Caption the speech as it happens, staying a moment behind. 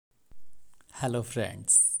Hello,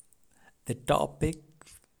 friends. The topic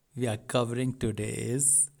we are covering today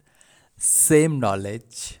is same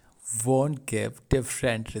knowledge won't give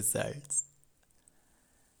different results.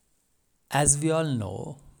 As we all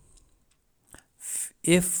know,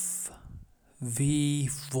 if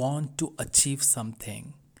we want to achieve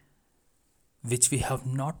something which we have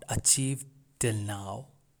not achieved till now,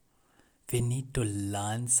 we need to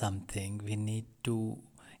learn something, we need to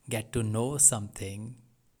get to know something,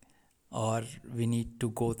 or we need to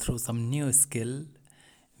go through some new skill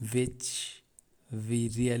which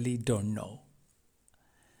we really don't know.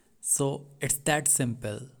 So it's that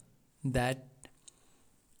simple that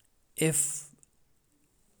if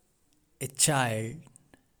a child,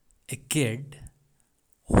 a kid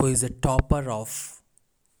who is a topper of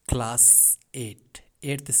class 8,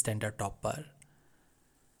 8th standard topper,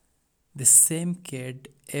 the same kid,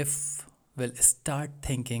 if will start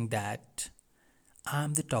thinking that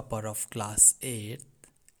I'm the topper of class 8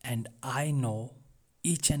 and I know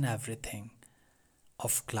each and everything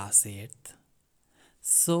of class 8,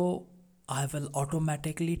 so I will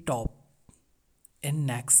automatically top in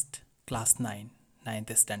next class 9,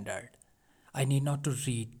 ninth standard. I need not to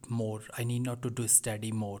read more, I need not to do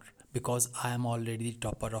study more because I am already the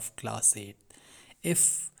topper of class 8.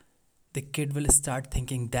 If the kid will start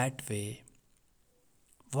thinking that way,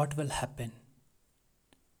 what will happen?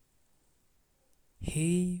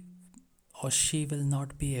 He or she will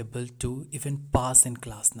not be able to even pass in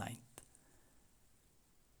class 9.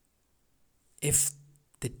 If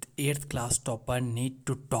the 8th class topper need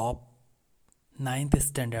to top ninth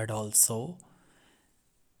standard also,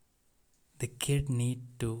 the kid need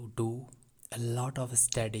to do a lot of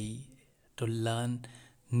study to learn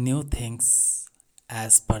new things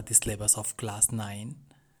as per the syllabus of class 9.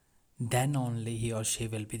 Then only he or she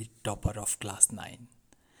will be the topper of class 9.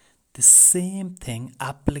 The same thing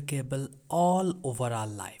applicable all over our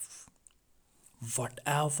life.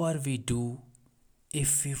 Whatever we do,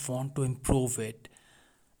 if we want to improve it,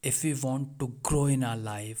 if we want to grow in our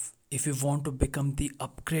life, if we want to become the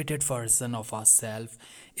upgraded version of ourselves,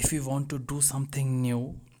 if we want to do something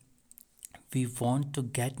new, we want to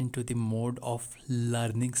get into the mode of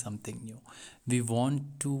learning something new. We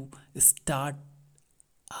want to start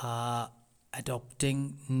uh,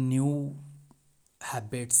 adopting new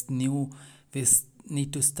habits, we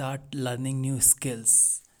need to start learning new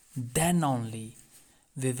skills. Then only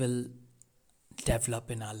we will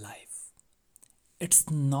develop in our life. It's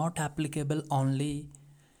not applicable only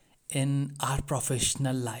in our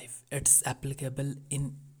professional life, it's applicable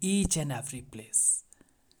in each and every place.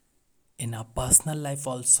 In our personal life,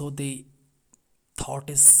 also, the thought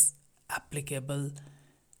is applicable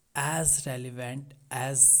as relevant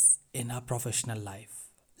as in our professional life.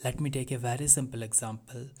 Let me take a very simple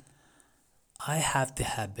example. I have the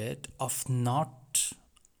habit of not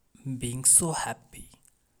being so happy.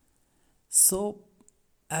 So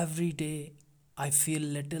every day I feel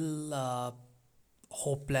little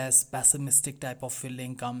hopeless, pessimistic type of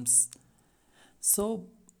feeling comes. So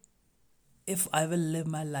if I will live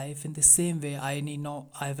my life in the same way, I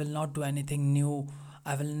will not do anything new.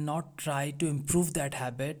 I will not try to improve that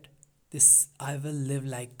habit. This I will live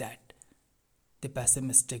like that. The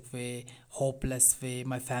pessimistic way, hopeless way.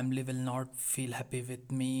 My family will not feel happy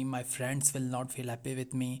with me. My friends will not feel happy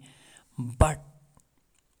with me. But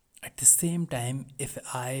at the same time, if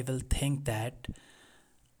I will think that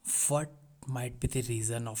what might be the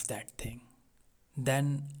reason of that thing,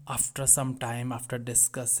 then after some time, after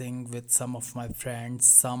discussing with some of my friends,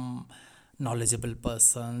 some knowledgeable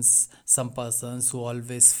persons, some persons who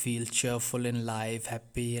always feel cheerful in life,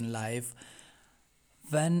 happy in life,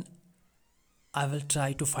 when I will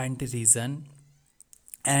try to find the reason,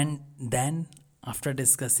 and then after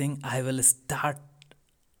discussing, I will start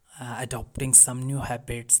adopting some new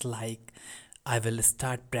habits, like I will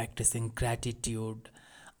start practicing gratitude,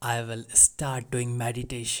 I will start doing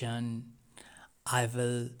meditation, I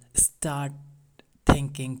will start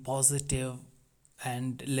thinking positive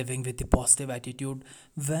and living with the positive attitude.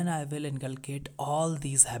 When I will inculcate all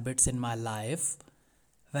these habits in my life,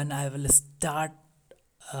 when I will start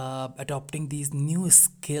adopting these new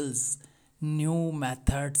skills, new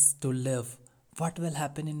methods to live, what will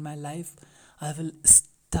happen in my life? I will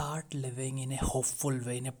start living in a hopeful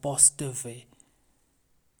way, in a positive way.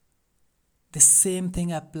 The same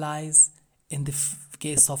thing applies in the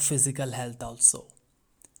case of physical health also.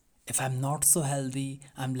 If I'm not so healthy,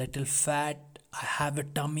 I'm little fat, I have a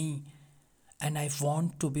tummy, and I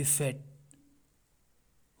want to be fit,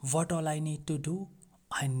 what all I need to do?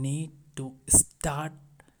 I need to start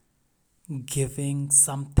giving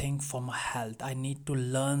something for my health. I need to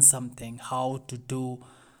learn something, how to do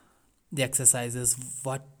the exercises,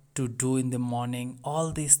 what to do in the morning,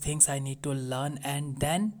 all these things I need to learn and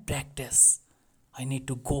then practice. I need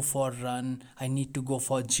to go for run, I need to go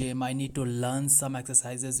for gym, I need to learn some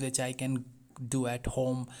exercises which I can do at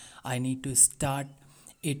home. I need to start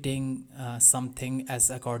eating something as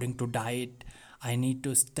according to diet. I need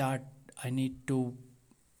to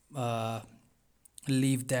uh,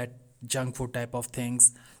 leave that junk food type of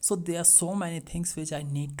things. So there are so many things which I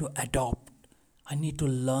need to adopt. I need to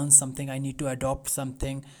learn something, I need to adopt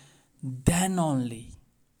something. Then only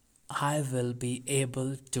I will be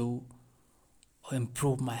able to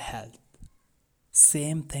improve my health.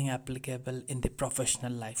 Same thing applicable in the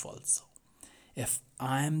professional life also. If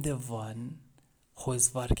I am the one who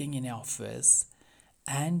is working in an office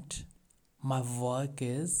and my work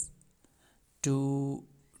is to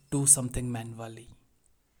do something manually,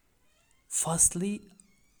 firstly,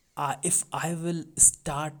 if I will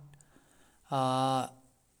start uh,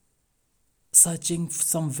 searching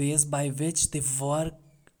some ways by which the work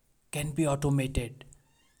can be automated,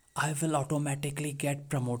 I will automatically get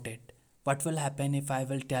promoted. What will happen if I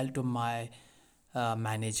will tell to my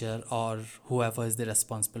manager or whoever is the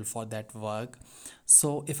responsible for that work?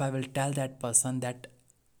 So if I will tell that person that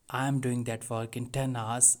I am doing that work in 10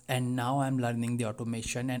 hours and now I am learning the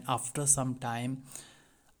automation, and after some time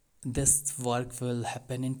this work will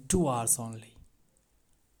happen in 2 hours only,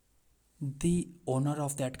 the owner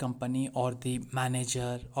of that company or the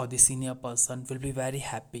manager or the senior person will be very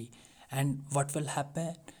happy. And what will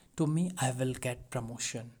happen to me? I will get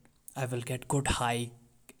promotion, I will get good high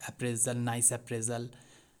appraisal, nice appraisal.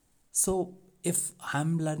 So if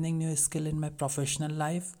I'm learning new skill in my professional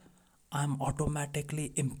life, I'm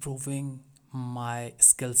automatically improving my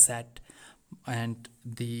skill set and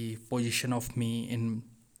the position of me in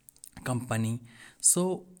company.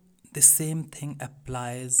 So the same thing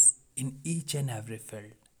applies in each and every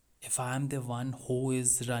field. If I am the one who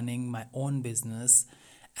is running my own business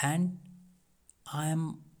and I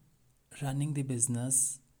am running the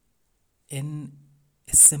business in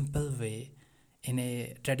a simple way, in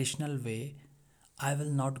a traditional way, I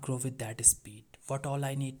will not grow with that speed. What all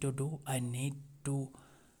I need to do? I need to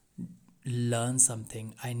learn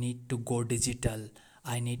something. I need to go digital.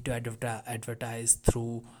 I need to advertise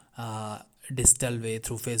through digital way,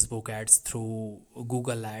 through Facebook ads, through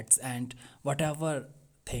Google ads, and whatever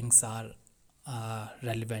things are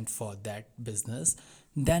relevant for that business.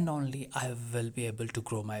 Then only I will be able to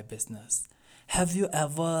grow my business. Have you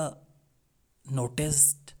ever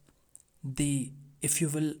noticed the if you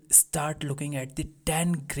will start looking at the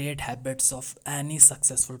 10 great habits of any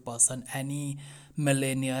successful person, any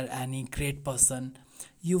millionaire, any great person,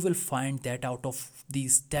 you will find that out of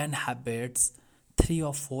these 10 habits, 3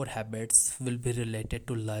 or 4 habits will be related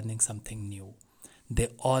to learning something new. They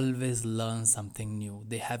always learn something new,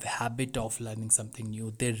 they have a habit of learning something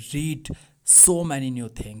new, they read so many new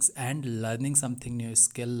things. And learning something new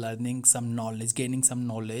skill, learning some knowledge, gaining some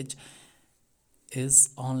knowledge is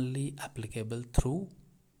only applicable through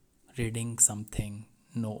reading something.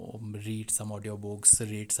 No, read some audiobooks,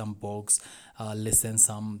 read some books, listen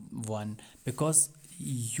someone, because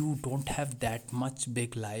you don't have that much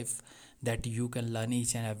big life that you can learn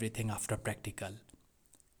each and everything after practical.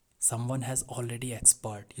 Someone has already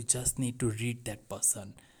expert, you just need to read that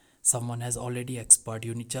person. Someone has already expert,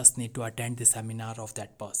 you just need to attend the seminar of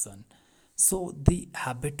that person. So the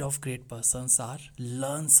habit of great persons are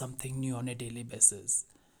learn something new on a daily basis.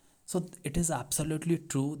 So it is absolutely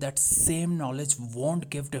true that same knowledge won't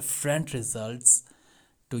give different results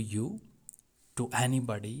to you, to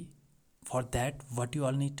anybody. For that, what you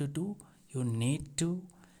all need to do, you need to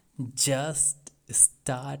just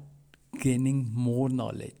start gaining more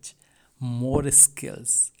knowledge, more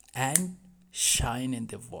skills, and shine in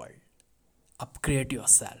the world. Upgrade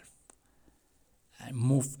yourself and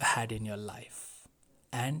move ahead in your life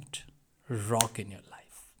and rock in your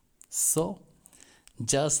life. So,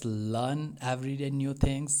 just learn everyday new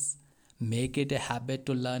things, make it a habit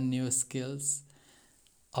to learn new skills,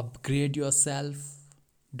 upgrade yourself.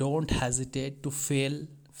 Don't hesitate to fail,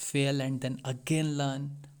 and then again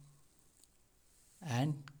learn,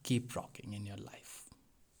 and keep rocking in your life.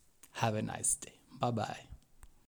 Have a nice day. Bye bye.